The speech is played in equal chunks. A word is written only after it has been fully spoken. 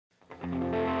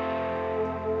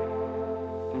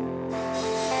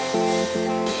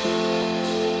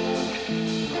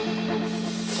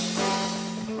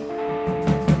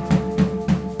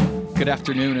Good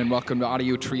afternoon and welcome to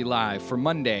Audiotree Live for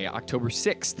Monday, October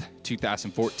 6th,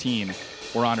 2014.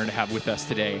 We're honored to have with us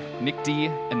today Nick D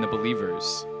and the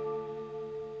Believers.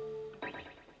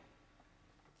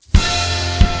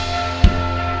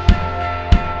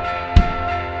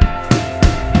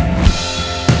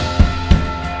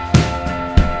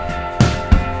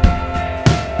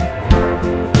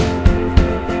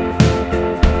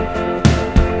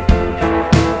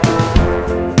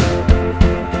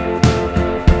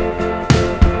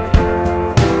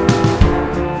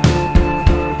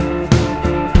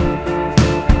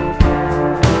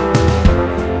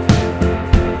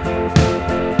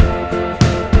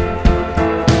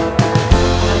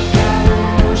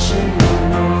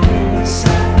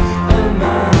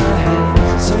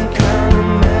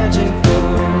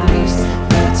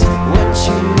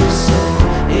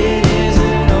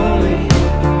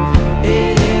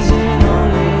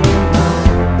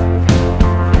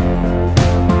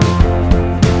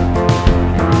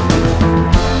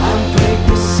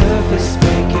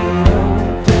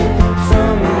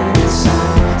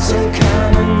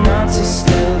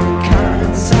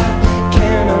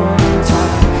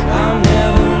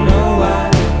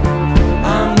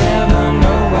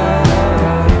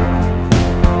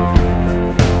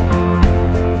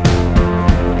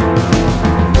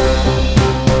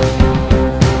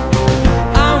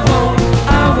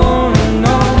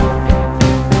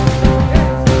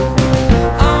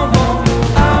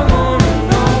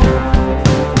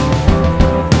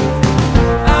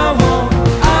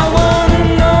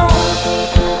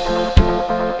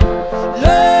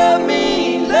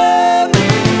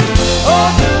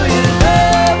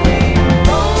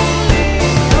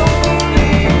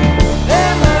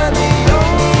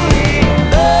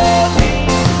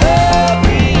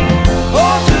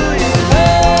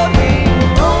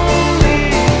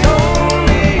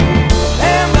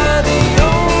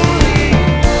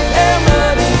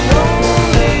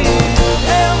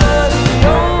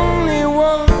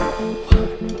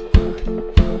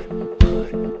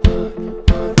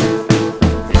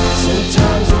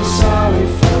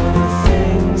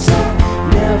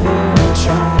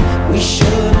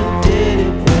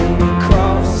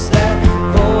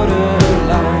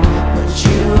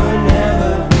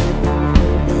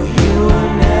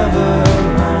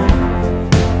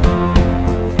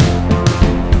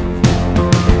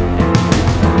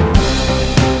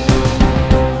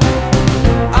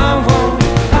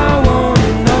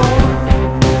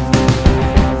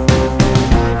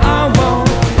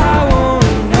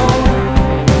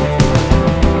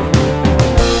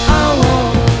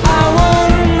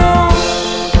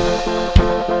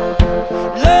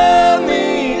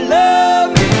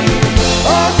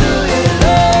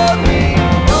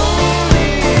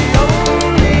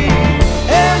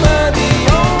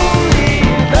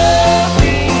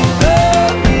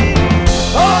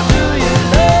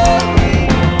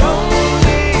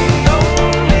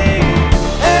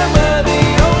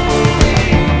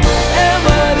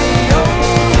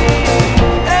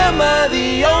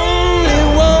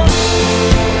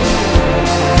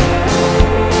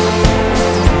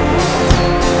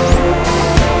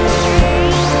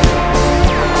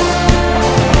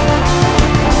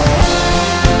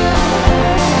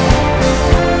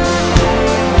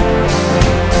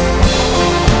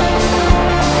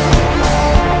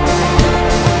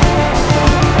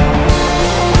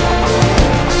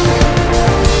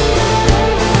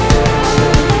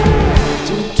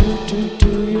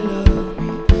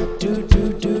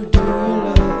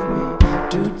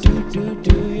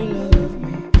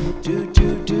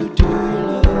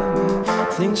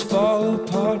 Things fall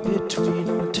apart between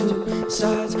our two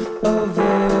sides of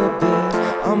the bed.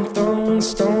 I'm throwing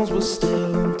stones, but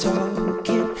still I'm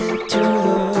talking to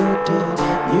the dead.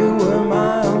 You were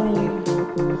my only friend.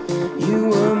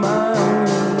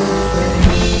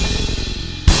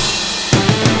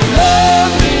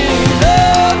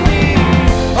 Love me,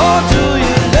 or do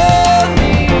you love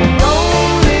me?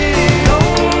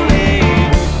 Only,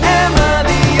 am I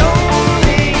the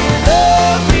only?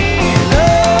 Love me,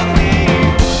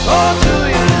 or do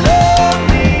you love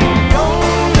me?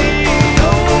 Only,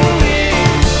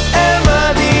 am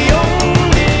I the only?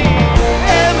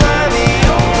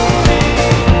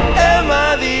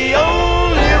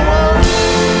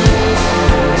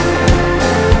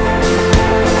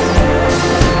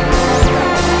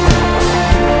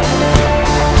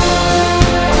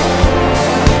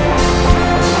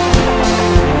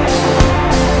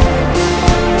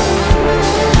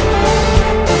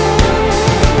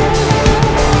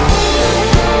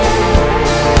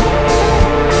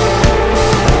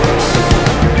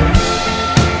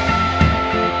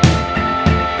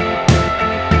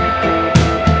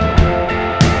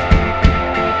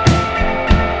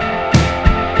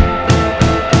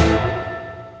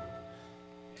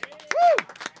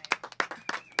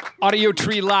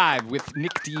 Audiotree Live with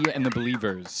Nick D and the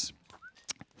Believers.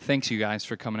 Thanks, you guys,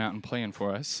 for coming out and playing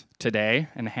for us today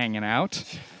and hanging out.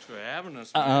 Thanks for having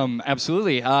us.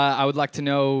 Absolutely. I would like to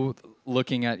know,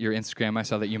 looking at your Instagram, I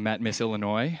saw that you met Miss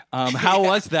Illinois. How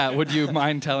was that? Would you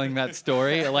mind telling that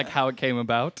story, like how it came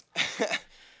about?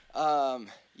 Yeah,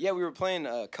 we were playing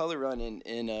a color run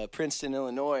in Princeton,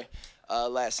 Illinois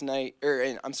last night,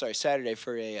 Saturday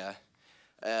for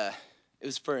it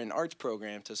was for an arts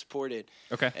program to support it.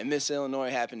 Okay. And Miss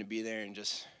Illinois happened to be there and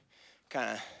just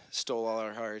kind of stole all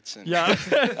our hearts. And Yeah.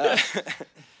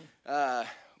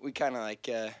 we kind of like,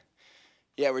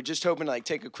 we're just hoping to like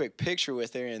take a quick picture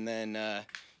with her, and then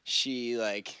she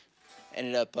like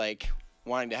ended up like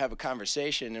wanting to have a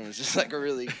conversation and was just like a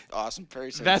really awesome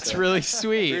person. That's really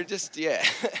sweet. We were just,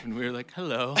 And we were like,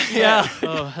 hello. Yeah.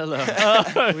 Oh, hello.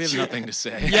 We have nothing to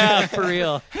say. Yeah, for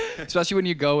real. Especially when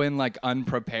you go in like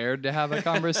unprepared to have a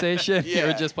conversation. You were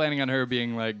Yeah. just planning on her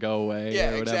being like, go away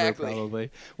Yeah, or whatever, exactly.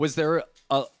 probably. Was there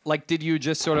like, did you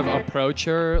just sort of approach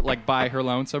her like by her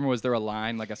lonesome, or was there a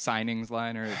line, like a signings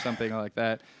line or something like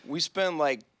that? We spent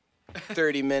like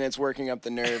 30 minutes working up the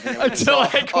nerve, and then we just Until, all,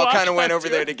 like, all kind of walked went up over to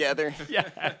there it. together.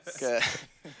 Yes. Like a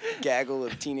gaggle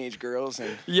of teenage girls.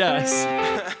 And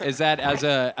Yes. Is that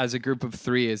as a group of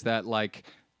three, is that like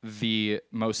the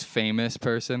most famous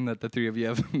person that the three of you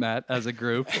have met as a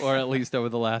group, or at least over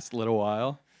the last little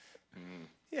while?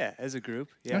 Yeah, as a group.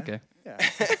 Yeah. Okay. Yeah.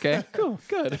 Okay, cool,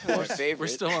 good. my favorite.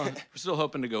 We're still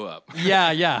hoping to go up.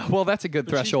 Yeah. Well, that's a good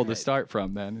threshold to start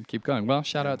from, then, and keep going. Well,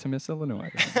 shout out to Miss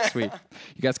Illinois. Sweet.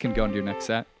 You guys can go into your next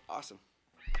set. Awesome.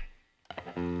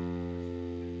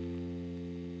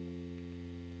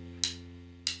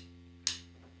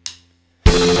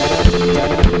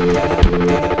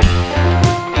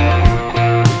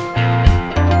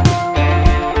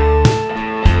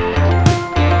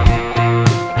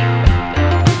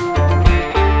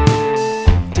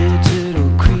 Digital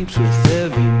creeps with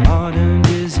every modern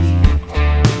disease.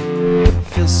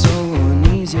 Feel so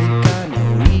uneasy, got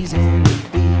no reason to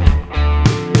be.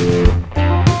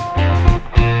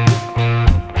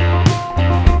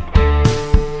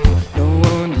 No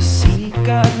one to see,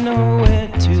 got nowhere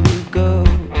to go.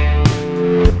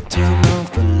 Turn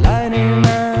off the light and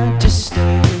I just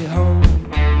stay home.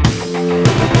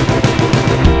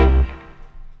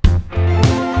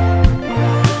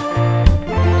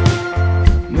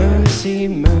 Mercy,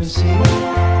 mercy,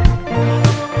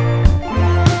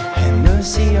 have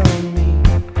mercy on me.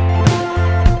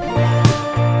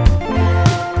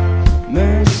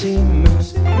 Mercy,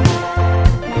 mercy,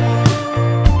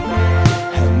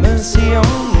 have mercy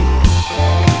on me.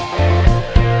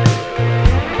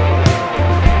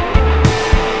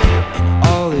 And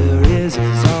all there is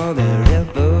all there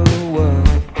ever was.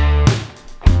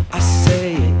 I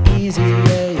say it easy,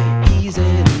 yeah, you're easy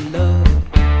to love.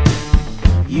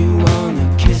 You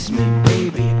wanna kiss me,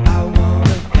 baby, I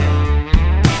wanna go.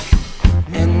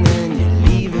 And then you're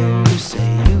leaving, you say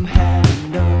you had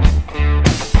enough.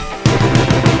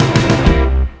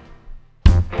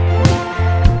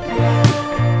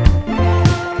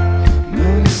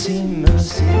 Mercy,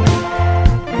 mercy,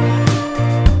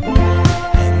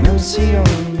 have mercy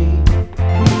on me.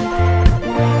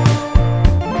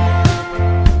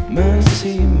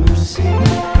 Mercy, mercy,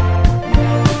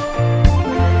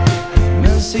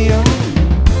 mercy on me.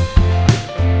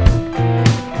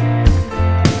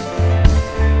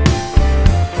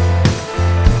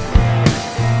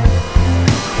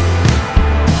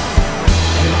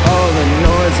 And all the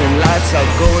noise and lights are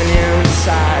going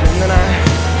inside. And then I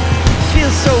feel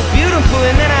so beautiful,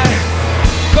 and then I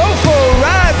go for a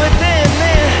ride. But then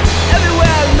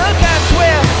everywhere I look, I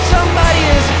swear somebody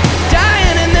is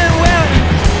dying. And then, well,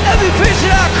 every picture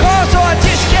I call, so I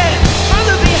just get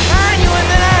further behind you. And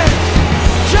then I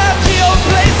drive to your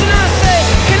place and I say,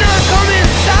 can I come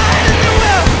inside? And then,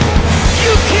 well,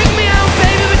 you kick me out,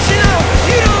 baby, but you know,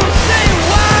 you don't say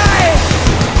why.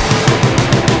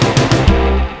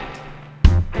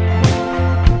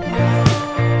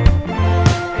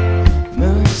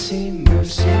 Mercy,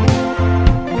 mercy,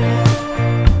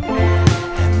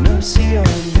 have mercy on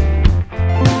me.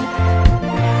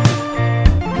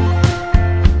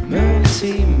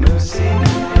 Mercy, mercy,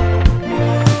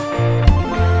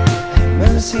 have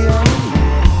mercy on me.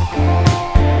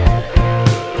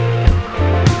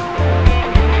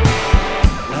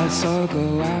 Lights all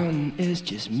go out and it's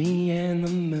just me and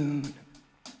the moon.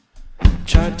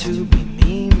 Try to be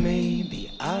me,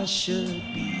 maybe I should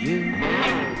be you.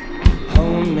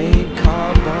 Homemade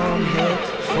car bomb head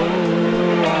full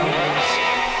of wires.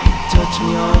 Touch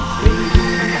me off, baby,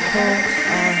 before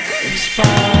I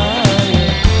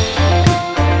expire.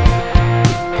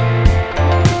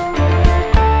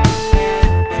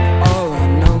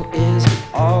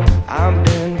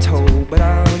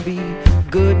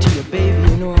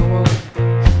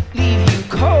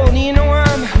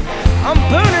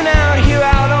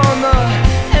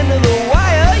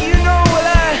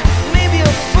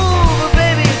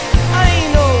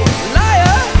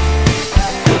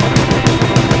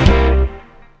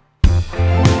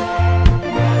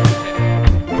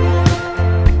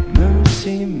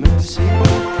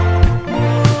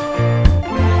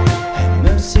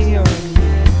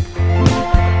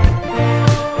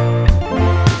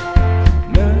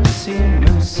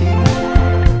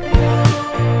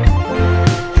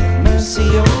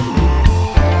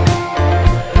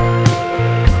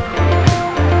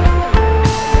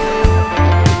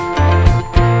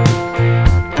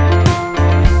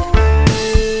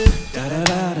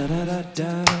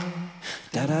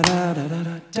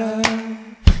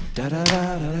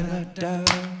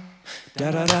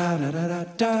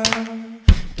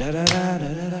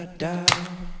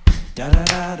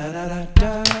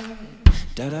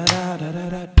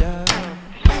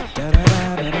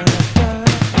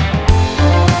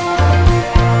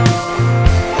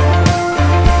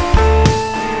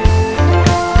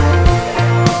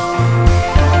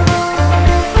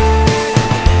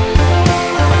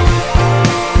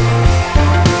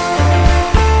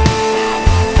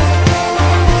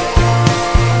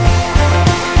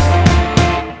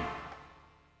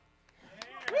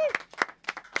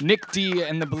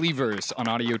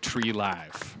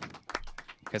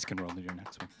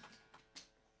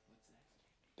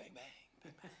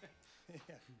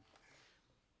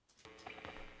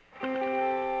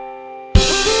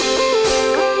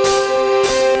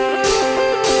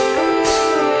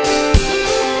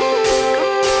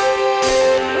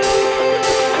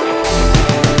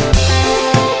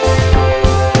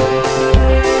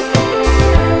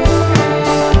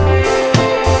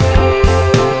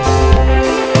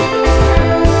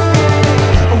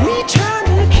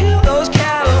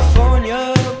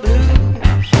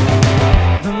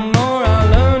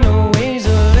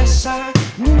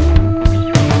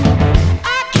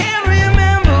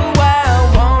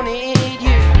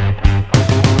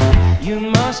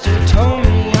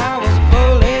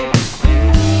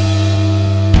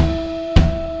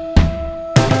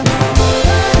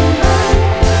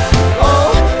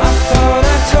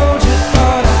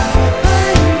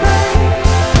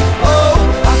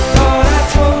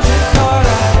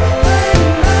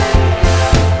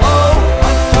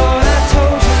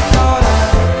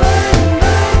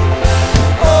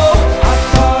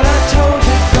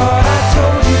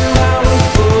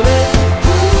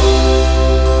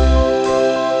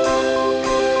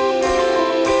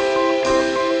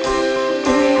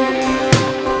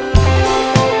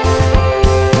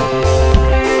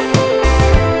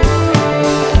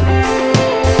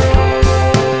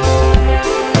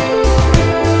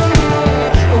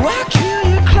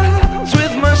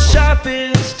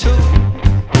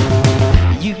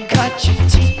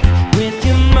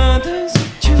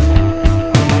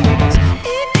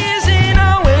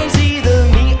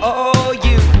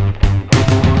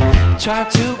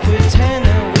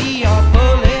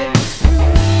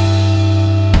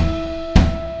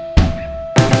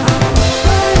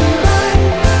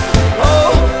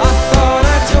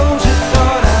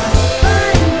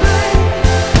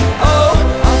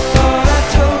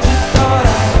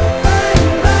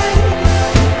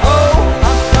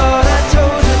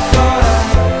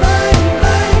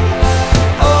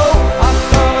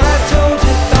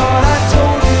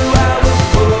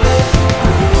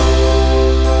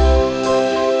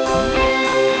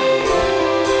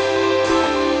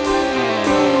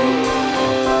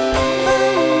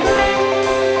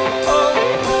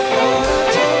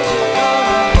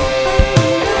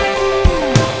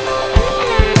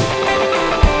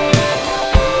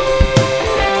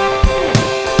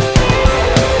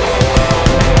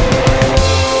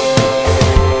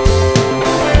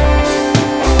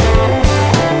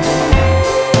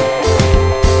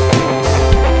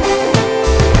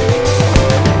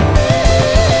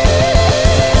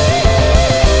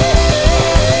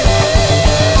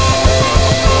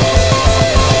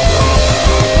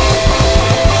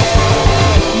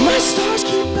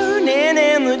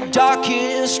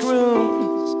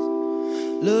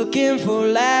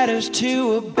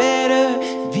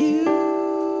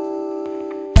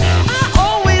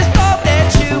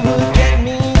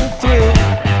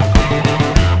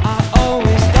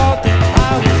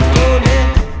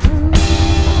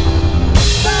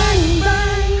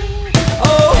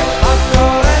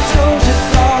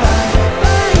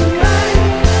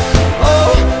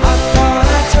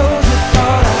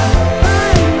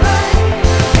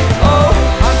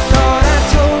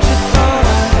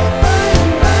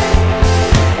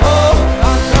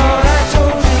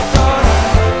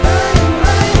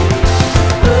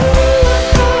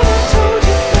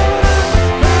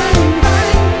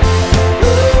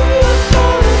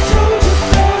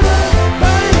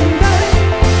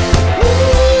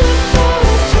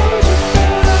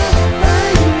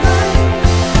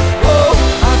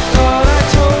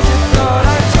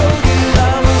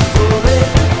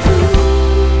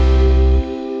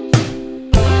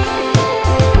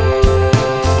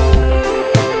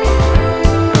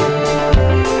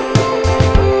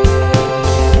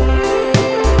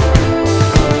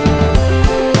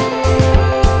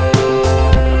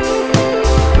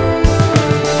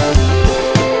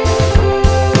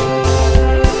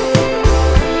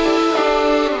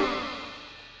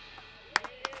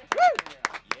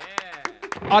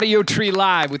 Audiotree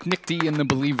Live with Nick D and the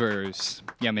Believers.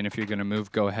 Yeah, I mean, if you're going to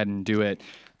move, go ahead and do it.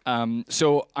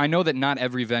 So I know that not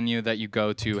every venue that you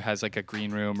go to has like a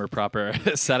green room or proper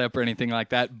setup or anything like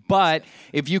that. But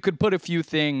if you could put a few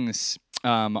things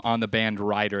on the band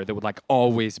rider that would like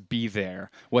always be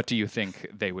there, what do you think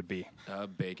they would be?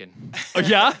 Bacon. Oh,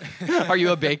 yeah? Are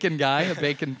you a bacon guy, a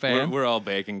bacon fan? We're all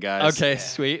bacon guys. Okay,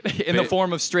 sweet. In the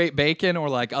form of straight bacon or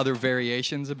like other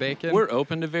variations of bacon? We're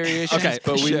open to variations, Okay,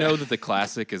 but we sure. know that the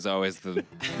classic is always the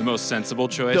most sensible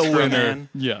choice the for a winner. man.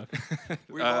 Yeah.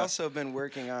 We've also been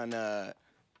working on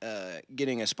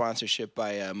getting a sponsorship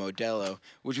by Modelo,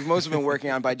 which we've mostly been working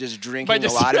on by just drinking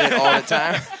a lot of it all the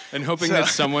time. And hoping that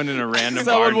someone in a random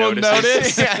bar Someone will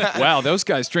notices. notice. Wow, those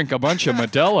guys drink a bunch of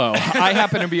Modelo. I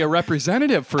happen to be a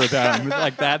representative for them.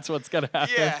 Like that's what's gonna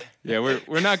happen. Yeah. Yeah,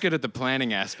 we're not good at the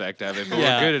planning aspect of it, but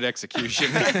Yeah. we're good at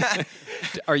execution.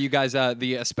 Are you guys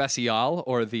the Especial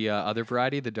or the other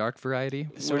variety, the dark variety?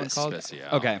 Is We're what it's called? Especial.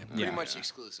 Okay. Pretty Yeah. much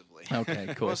exclusively.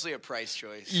 Okay. Cool. Mostly a price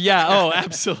choice. Yeah. Oh,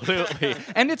 absolutely.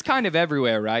 And it's kind of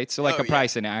everywhere, right? So like Oh, a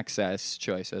price and access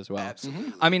choice as well.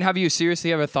 Absolutely. I mean, have you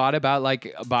seriously ever thought about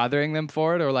like bothering them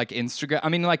for it or like Instagram? I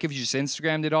mean, like if you just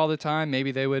Instagrammed it all the time,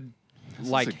 maybe they would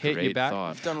like a hit you great back.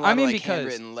 thought. I've done a lot I mean, of like because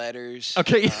handwritten letters.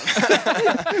 okay,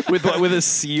 with a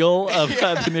seal of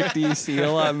the Nick D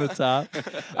seal on the top.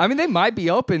 I mean, they might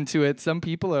be open to it. Some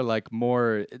people are like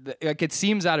more like it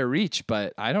seems out of reach,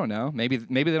 but I don't know. Maybe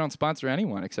they don't sponsor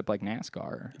anyone except like NASCAR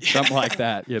or something like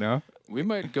that. You know. We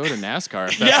might go to NASCAR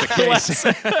if that's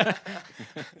the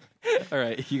case. All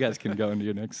right, you guys can go into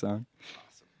your next song.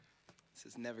 This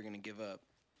is Never Gonna Give Up.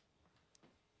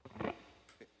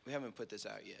 We haven't put this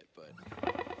out yet, but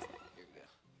here we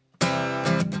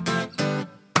go.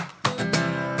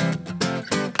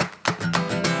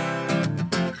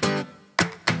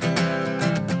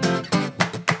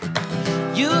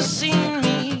 You've seen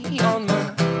me on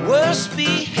my worst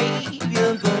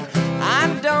behavior, but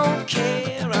I don't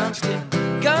care. I'm still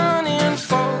gunning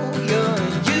for you.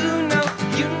 You know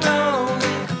it. You know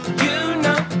it.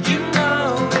 You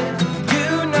know it.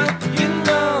 You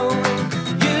know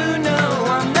it. You know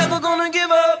I'm never gonna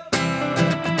give up.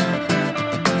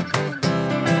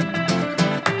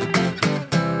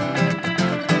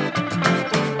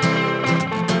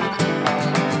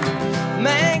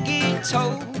 Maggie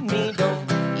told me don't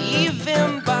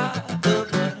even bother,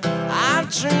 but I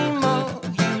dream of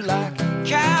you like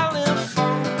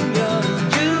California.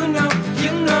 You know it.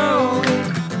 You know it.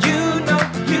 You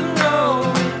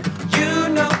know it.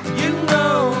 You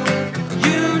know it.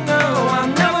 You know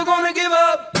I'm never gonna give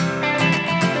up.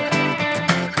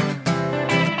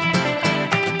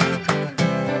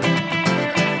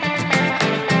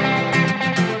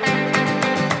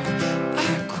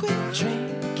 I quit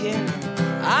drinking,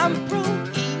 I'm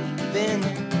broke even,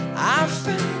 I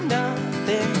found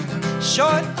nothing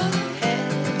short of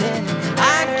heaven.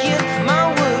 I give my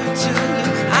word to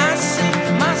you, I sing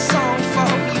my song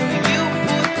for you. You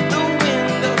put the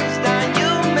windows down,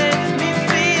 you make me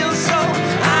feel so.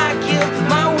 I give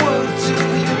my word to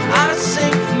you, I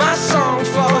sing my song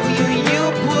for you. You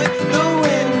put the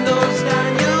windows down,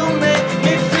 you make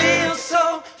me feel so,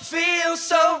 feel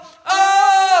so.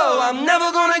 Oh, I'm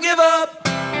never gonna give up.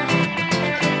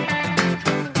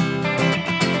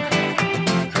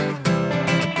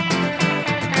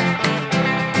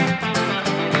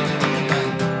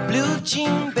 Blue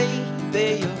jean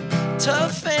baby, you're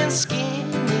tough and skinny.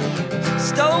 You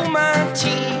stole my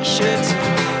t-shirts,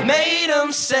 made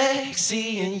them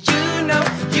sexy, and you know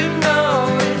it. You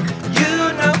know it.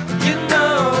 You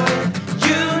know it.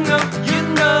 You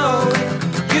know it.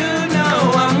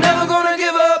 I'm never gonna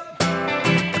give up.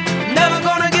 Never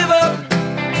gonna give up.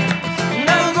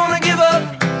 Never gonna give up.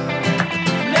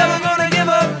 Never gonna give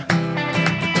up.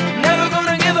 Never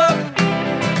gonna give up.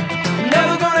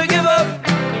 Never gonna give up.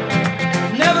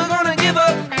 Never gonna give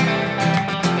up.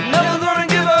 Never gonna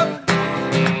give up.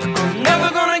 I'm never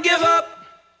gonna give up.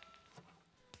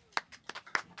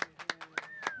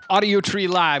 Audiotree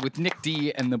Live with Nick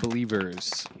D and the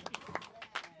Believers.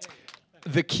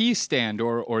 The key stand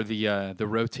or the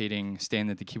rotating stand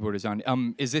that the keyboard is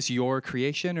on, is this your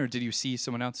creation or did you see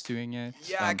someone else doing it?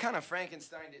 Yeah, I kind of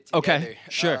Frankensteined it Okay, together.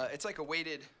 sure. It's like a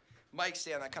weighted mic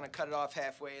stand. I kind of cut it off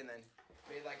halfway and then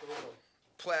made like a little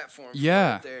platform for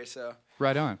Yeah. it there. So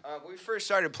Right on. when we first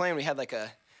started playing, we had like a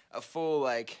full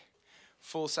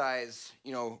size,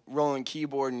 rolling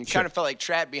keyboard, and you kind of felt like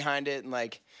trapped behind it, and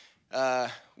like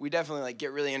we definitely like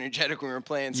get really energetic when we were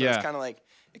playing. So Yeah. it's kind of like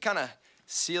it kind of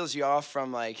seals you off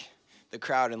from like the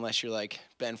crowd unless you're like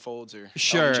Ben Folds or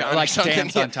Sure, Elton John or like something.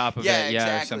 dance on top of it, yeah, or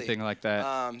exactly. something like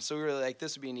that. So we were like,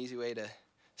 this would be an easy way to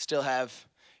still have,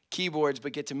 keyboards,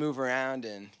 but get to move around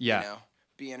and Yeah. you know,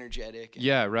 be energetic. And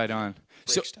Yeah, right on.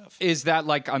 So stuff. is that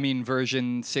like, I mean,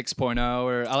 version 6.0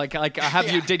 or like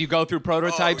have you, did you go through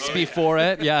prototypes before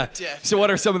it? Yeah. So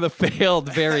what are some of the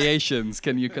failed variations?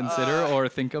 Can you consider or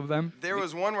think of them? There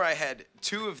was one where I had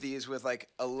 2 of these with like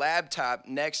a laptop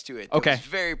next to it. That Okay. was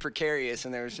very precarious,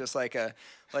 and there was just like a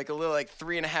little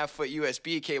 3.5-foot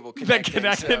USB cable connected.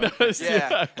 connected those, yeah,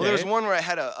 Well, there was okay. one where I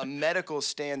had a medical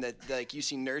stand that like you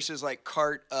see nurses like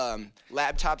cart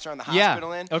laptops around the Yeah,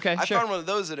 hospital in. okay, I sure. found one of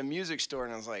those at a music store,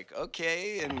 and I was like, okay.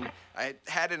 And I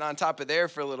had it on top of there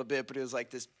for a little bit, but it was like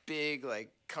this big, like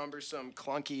cumbersome,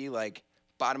 clunky, like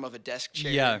bottom of a desk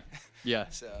chair. Yeah. Yeah.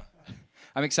 So.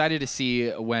 I'm excited to see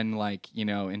when, like, you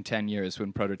know, in 10 years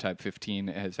when Prototype 15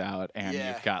 is out and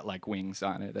Yeah. you've got, like, wings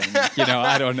on it and, you know,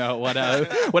 I don't know,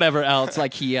 whatever else.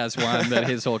 Like, he has one that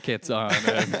his whole kit's on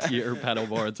and your pedal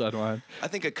board's on one. I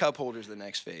think a cup holder's the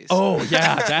next phase. Oh,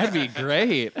 yeah, that'd be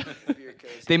great. Beer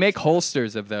case. They make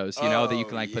holsters of those, you know, that you Oh,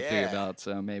 can, like, put through your yeah. belt.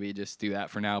 So maybe just do that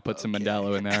for now. Put some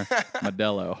Modelo in there.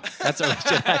 Modelo. That's what we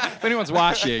should have. If anyone's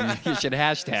watching, you should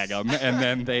hashtag them, and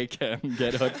then they can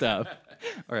get hooked up.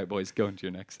 All right, boys, go into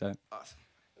your next set. Awesome.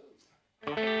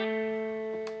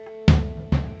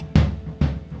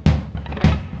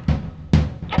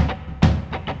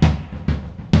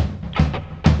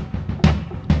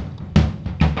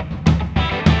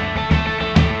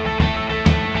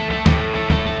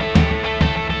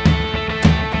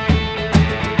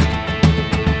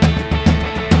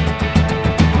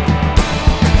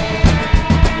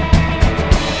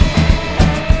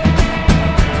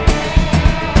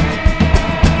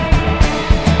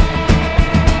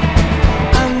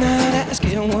 I'm not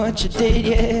asking what you did,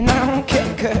 yeah, and I don't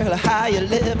care, girl, how you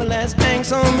live. Let's hang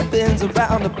some ribbons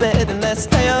around the bed and let's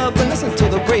stay up and listen to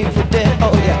the Grateful Dead.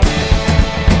 Oh yeah.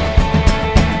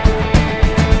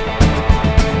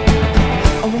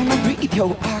 I wanna breathe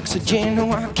your oxygen.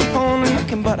 Oh, I keep on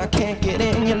looking, but I can't get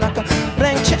in. You're like a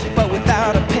blank check, but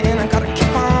without a pen. I gotta keep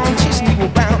on chasing you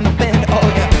around the bend. Oh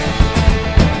yeah.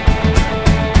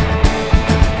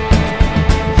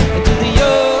 To the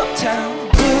old town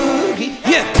boogie,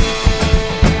 yeah.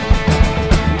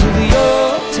 To the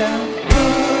old town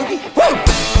boogie, woo.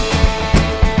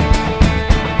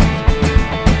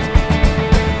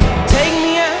 Take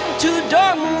me out to the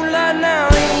dark moonlight now.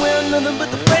 Ain't wearing nothing but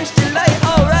the French delight.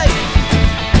 All right.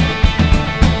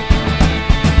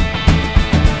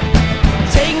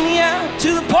 Take me out to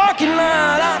the parking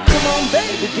lot. Ah, come on,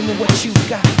 baby, give me what you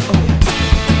got. Oh yeah.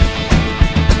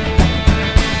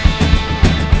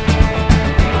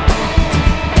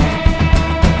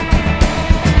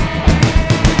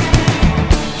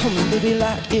 Baby,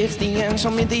 like it's the end.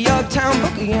 Show me the uptown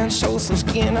boogie and show some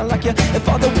skin. I like you if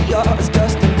all that we are is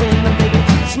dust and wind. And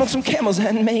baby, smoke some camels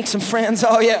and make some friends.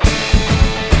 Oh yeah.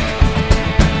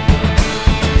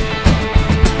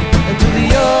 And to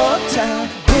the uptown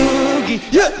boogie,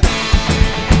 yeah.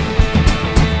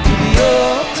 To the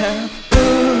uptown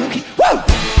boogie, woo.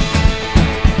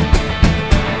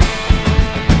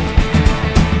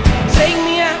 Take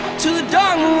me out to the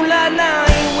dark moonlight now. I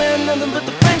ain't wearing nothing but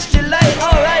the French delight.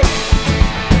 All right.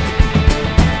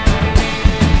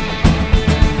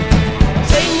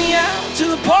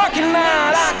 Parking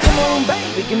lot, ah, come on,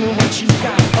 baby, give me what you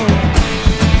got. Oh.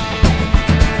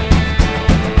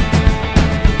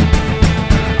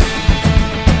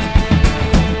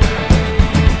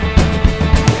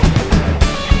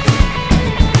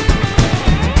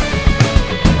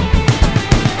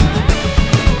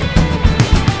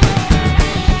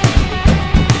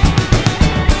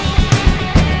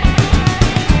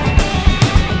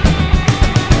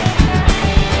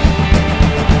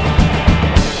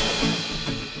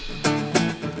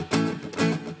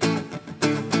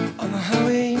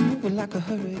 Like a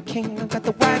hurricane, I've got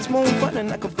the white smoke running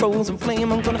like a frozen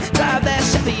flame. I'm gonna drive that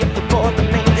Chevy up the border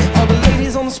lane. All the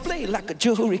ladies on display like a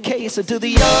jewelry case. To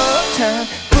the uptown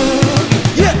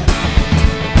boogie, yeah.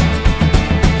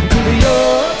 To the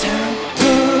uptown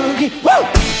boogie, woo.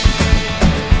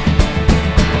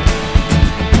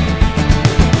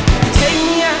 Take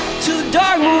me out to the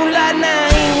dark moonlight now.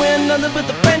 I ain't wearing nothing but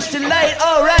the French delight.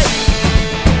 All right.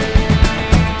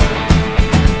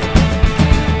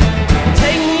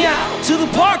 To the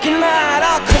parking lot,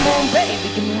 oh come on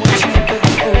baby, give me what you got.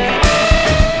 Oh, yeah.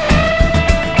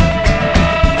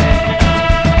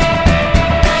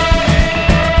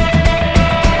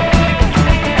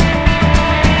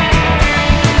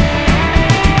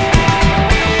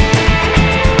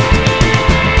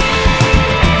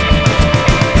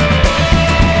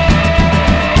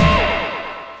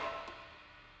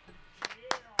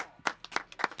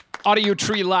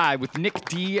 Audiotree Live with Nick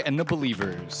D and the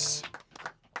Believers.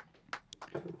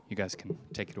 you guys can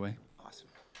take it away. Awesome.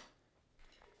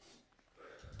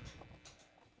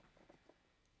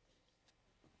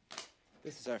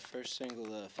 This is our first single,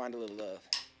 Find a Little Love.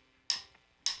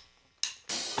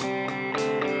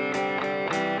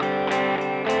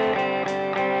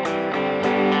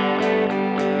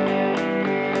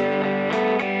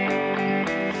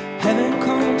 Heaven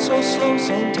comes so slow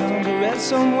sometimes. I read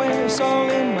somewhere it's all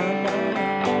in my mind.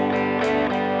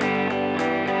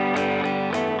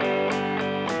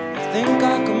 I think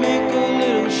I can make a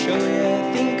little show, yeah.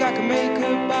 I think I can make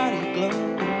her body glow.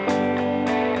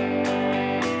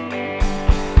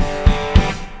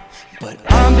 But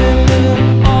I've been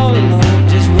living all alone,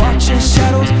 just watching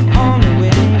shadows on the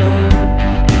window.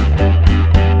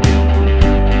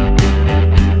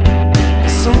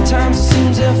 Sometimes it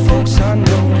seems that folks I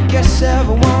know, I guess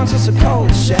everyone's just a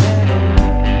cold shadow,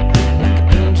 like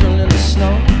an angel in the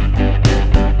snow.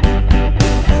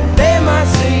 They might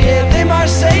say, yeah, they might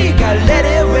say, you gotta let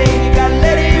it rain, you gotta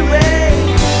let it rain.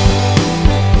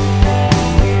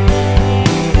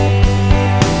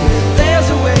 If there's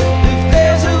a way,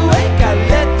 gotta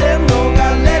let them know,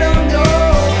 gotta let them know.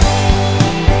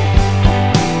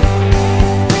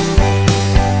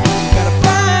 Gotta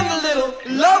find a little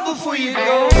love before you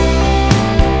go.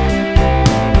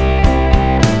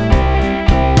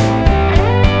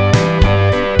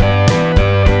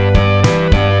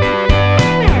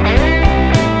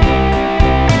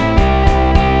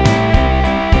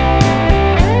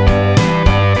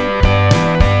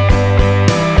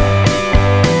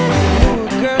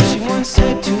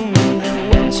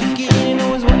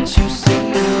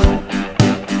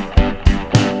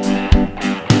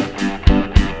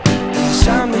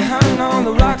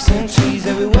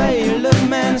 Everywhere you look,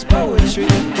 man, it's poetry.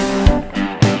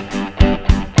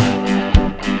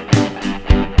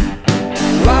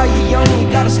 While you're young, you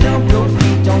gotta stomp your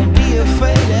feet. Don't be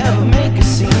afraid to ever make a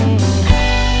scene.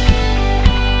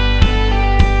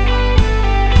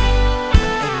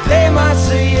 And they might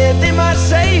say, yeah, they might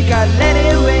say, you gotta let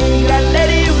it rain, you gotta let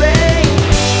it rain.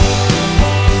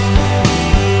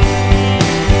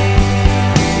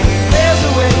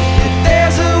 If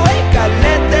there's a way, gotta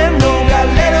let them know,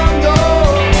 gotta let them know.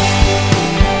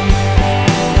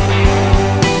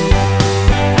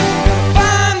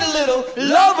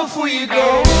 Before you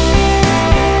go.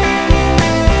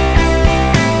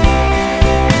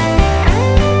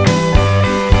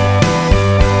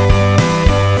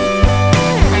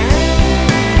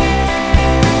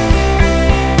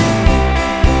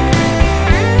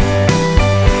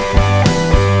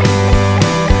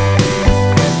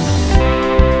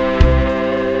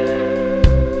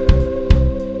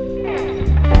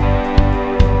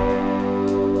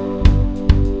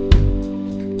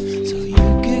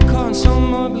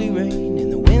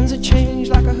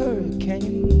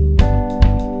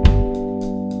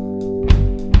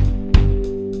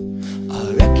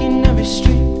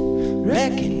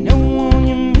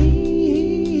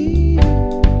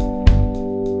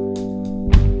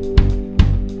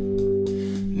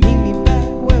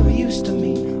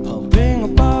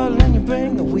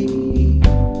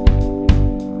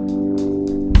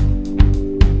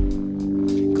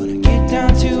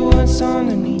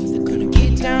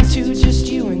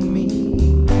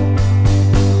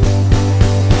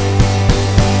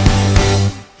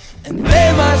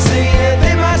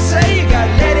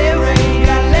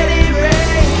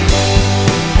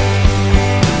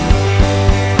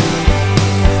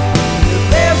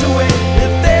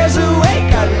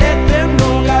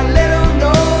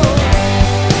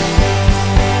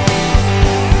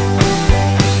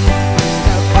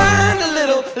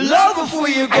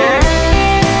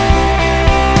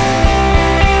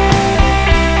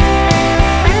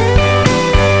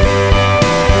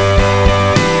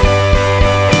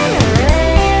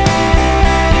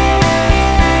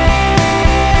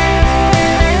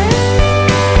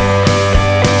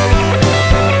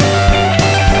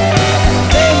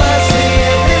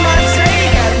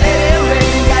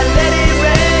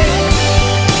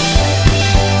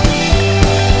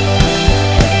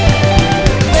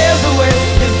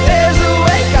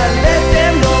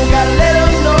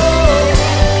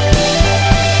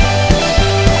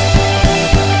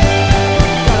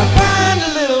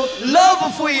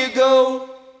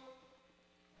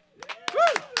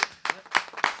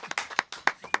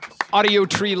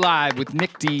 Audiotree Live with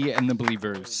Nick D and the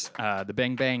Believers. The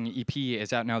Bang Bang EP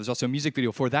is out now. There's also a music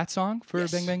video for that song for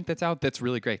Bang Bang that's out. That's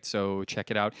really great, so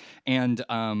check it out. And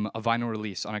a vinyl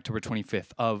release on October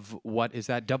 25th of, what is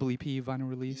that, double EP vinyl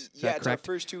release? Is that it's correct?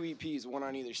 our first two EPs, one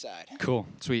on either side. Cool,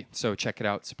 sweet. So check it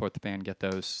out, support the band, get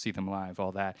those, see them live,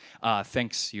 all that.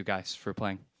 Thanks, you guys, for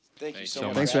playing. Thank you so so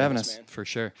much. Thanks for having us. Man. For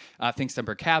sure. Thanks to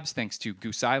Ember Cabs. Thanks to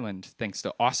Goose Island. Thanks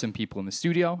to awesome people in the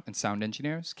studio and sound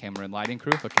engineers, camera and lighting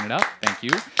crew hooking it up. Thank you.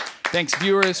 Thanks,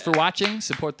 viewers, for watching.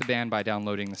 Support the band by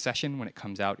downloading the session when it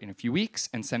comes out in a few weeks,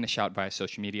 and send a shout via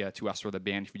social media to us or the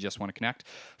band if you just want to connect.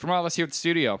 From all of us here at the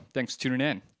studio, thanks for tuning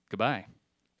in. Goodbye.